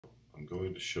I'm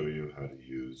going to show you how to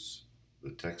use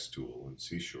the text tool in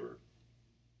Seashore.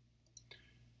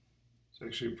 It's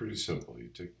actually pretty simple. You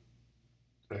take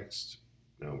text,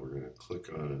 now we're going to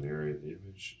click on an area of the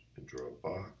image and draw a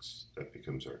box. That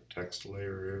becomes our text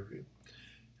layer area.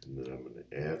 And then I'm going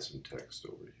to add some text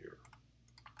over here.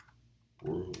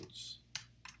 World's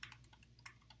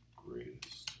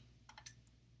greatest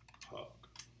hug.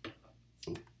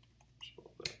 Oops,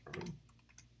 spelled that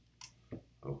wrong.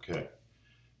 Okay.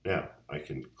 Now, I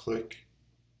can click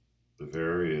the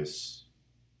various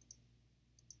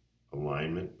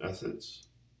alignment methods.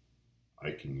 I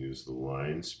can use the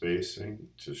line spacing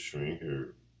to shrink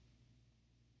or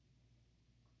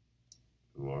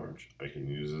enlarge. I can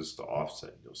use this to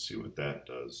offset. You'll see what that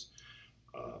does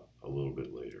a little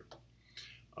bit later.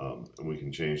 And we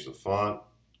can change the font.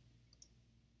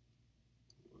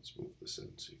 Let's move this in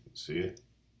so you can see it.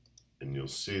 And you'll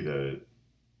see that it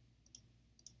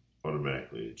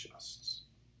automatically adjusts.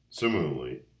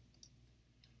 Similarly,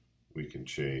 we can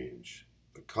change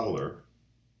the color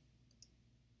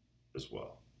as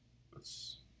well.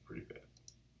 That's pretty bad.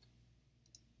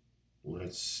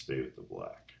 Let's stay with the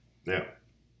black. Now,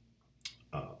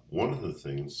 one of the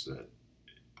things that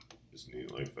is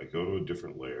neat, like if I go to a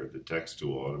different layer, the text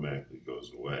tool automatically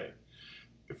goes away.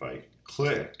 If I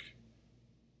click,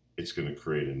 it's going to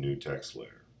create a new text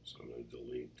layer. So I'm going to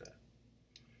delete that.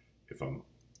 If I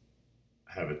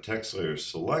have a text layer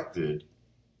selected,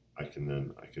 I can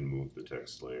move the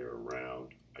text layer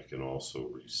around. I can also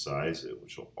resize it,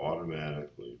 which will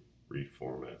automatically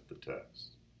reformat the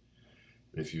text.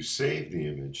 If you save the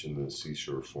image in the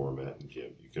Seashore format in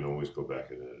GIMP, you can always go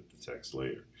back and edit the text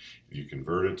later. If you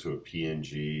convert it to a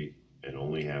PNG and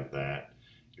only have that,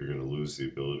 you're going to lose the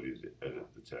ability to edit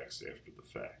the text after the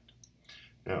fact.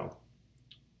 Now,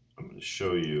 I'm going to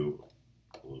show you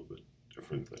a little bit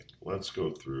different thing. Let's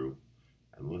go through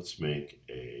and let's make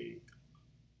a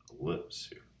ellipse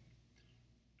here.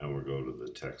 And we'll go to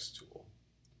the text tool.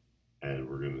 And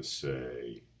we're going to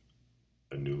say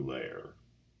a new layer.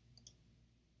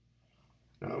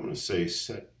 Now I'm going to say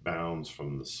set bounds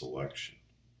from the selection.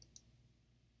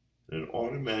 And it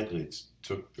automatically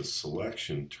took the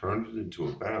selection, turned it into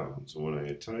a bound. So when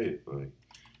I type, like,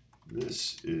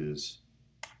 this is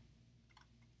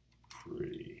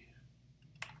pretty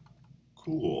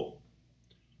cool.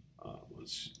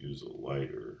 Let's use a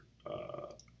lighter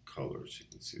color so you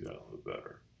can see that a little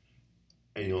better.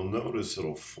 And you'll notice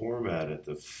it'll format it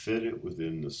to fit it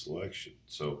within the selection.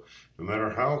 So no matter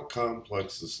how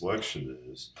complex the selection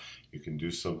is, you can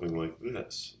do something like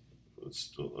this.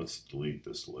 Let's delete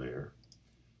this layer.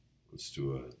 Let's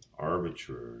do an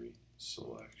arbitrary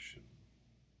selection.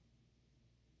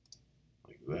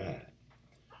 Like that.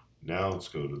 Now let's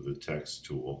go to the text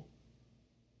tool,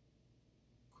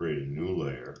 create a new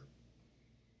layer,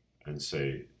 and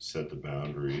say set the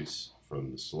boundaries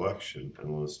from the selection,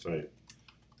 and let's type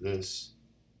this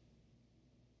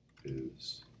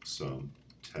is some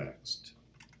text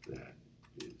that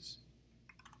is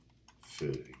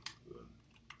fitting the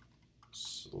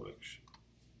selection.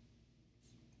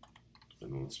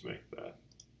 And let's make that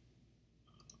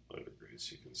lighter gray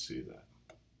so you can see that.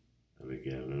 And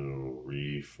again, it'll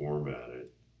reformat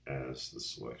it as the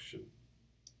selection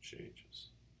changes.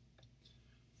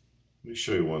 Let me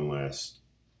show you one last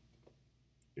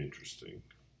interesting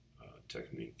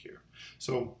technique here.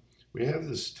 So we have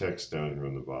this text down here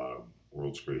on the bottom,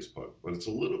 world's greatest pug, but it's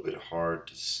a little bit hard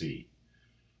to see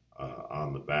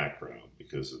on the background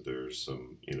because there's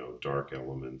some, dark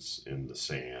elements in the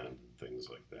sand and things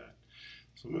like that.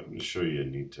 So I'm going to show you a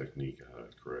neat technique on how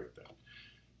to correct that.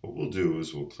 What we'll do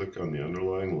is we'll click on the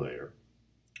underlying layer.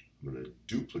 I'm going to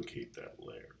duplicate that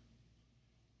layer.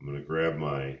 I'm going to grab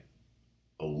my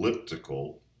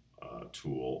elliptical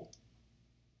tool,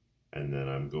 and then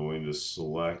I'm going to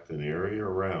select an area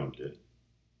around it.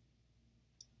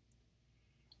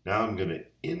 Now I'm going to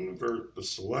invert the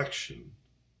selection,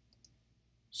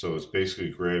 so it's basically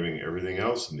grabbing everything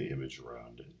else in the image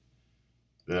around it.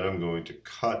 Then I'm going to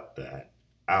cut that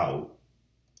out.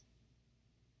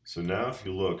 So now if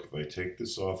you look, if I take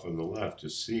this off on the left,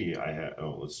 you'll see I have,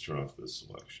 let's turn off this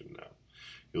selection now.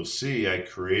 You'll see I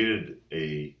created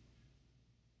a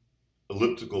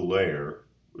elliptical layer,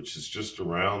 which is just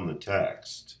around the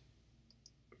text,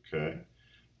 okay?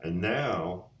 And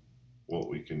now what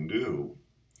we can do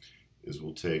is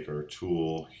we'll take our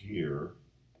tool here,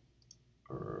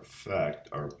 our effect,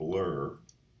 our blur,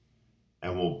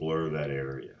 and we'll blur that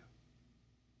area.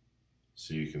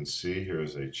 So you can see here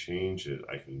as I change it,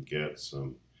 I can get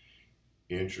some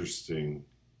interesting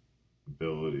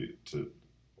ability to,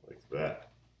 like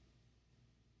that,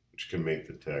 which can make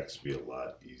the text be a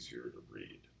lot easier to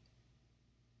read.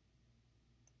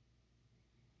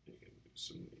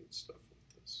 some neat stuff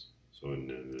with this. So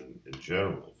in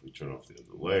general, if we turn off the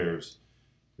other layers,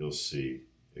 you'll see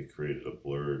it created a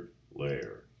blurred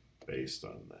layer based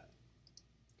on that.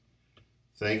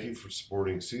 Thank you for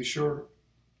supporting Seashore,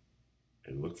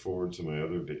 and look forward to my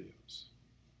other videos.